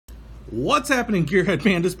What's happening, Gearhead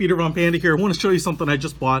Pandas? Peter Von Panda here. I want to show you something I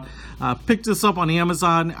just bought. Picked this up on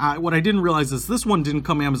Amazon. What I didn't realize is this one didn't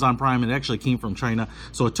come Amazon Prime. It actually came from China,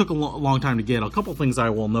 so it took a long time to get. A couple things I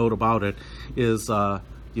will note about it is,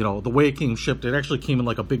 you know, the way it came shipped, it actually came in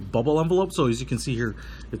like a big bubble envelope. So as you can see here,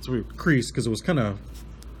 it's creased because it was kind of,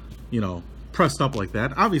 you know, pressed up like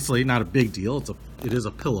that. Obviously, not a big deal. It is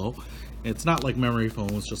a pillow. It's not like memory foam.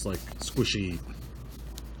 It's just like squishy,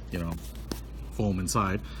 you know, foam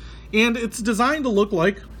inside. And it's designed to look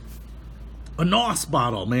like a NOS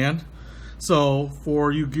bottle, man. So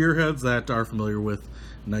for you gearheads that are familiar with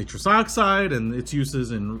nitrous oxide and its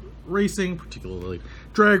uses in racing, particularly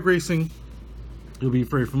drag racing, you'll be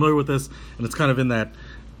very familiar with this. And it's kind of in that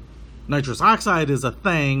nitrous oxide is a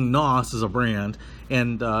thing, NOS is a brand.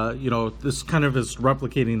 And, you know, this kind of is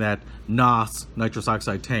replicating that NOS nitrous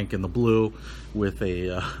oxide tank in the blue with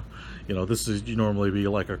a, you know, this is, you normally be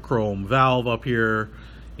like a chrome valve up here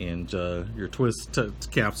and your twist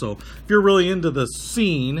cap. So if you're really into the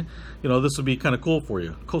scene, you know, this would be kind of cool for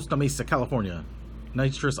you. Costa Mesa, California,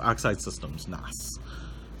 Nitrous Oxide Systems, NOS.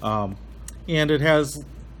 And it has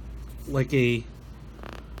like a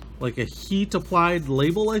heat applied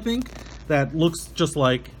label, I think, that looks just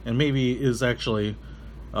like, and maybe is actually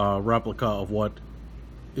a replica of what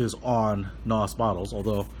is on NOS bottles,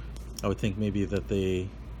 although I would think maybe that they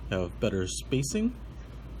have better spacing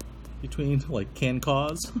between, like, can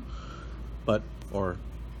cause, but, or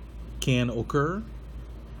can occur.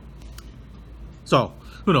 So,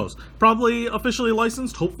 who knows? Probably officially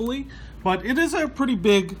licensed, hopefully, but it is a pretty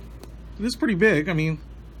big, it is pretty big. I mean,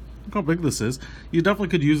 look how big this is. You definitely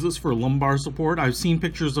could use this for lumbar support. I've seen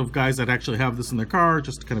pictures of guys that actually have this in their car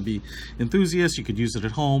just to kind of be enthusiasts. You could use it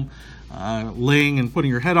at home. Laying and putting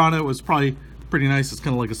your head on it was probably pretty nice. It's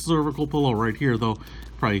kind of like a cervical pillow right here, though.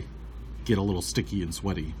 Probably get a little sticky and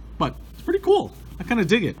sweaty, but it's pretty cool. I kind of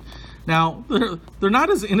dig it. Now, they're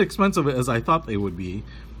not as inexpensive as I thought they would be.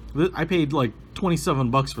 I paid like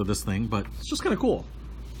 27 bucks for this thing, but it's just kind of cool.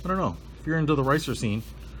 I don't know. If you're into the racer scene,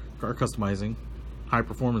 car customizing, high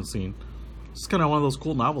performance scene, it's kind of one of those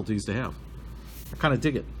cool novelties to have. I kind of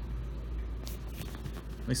dig it.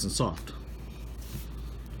 Nice and soft.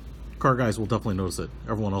 Car guys will definitely notice it.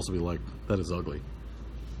 Everyone else will be like, that is ugly.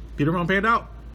 Peter Von Panda out.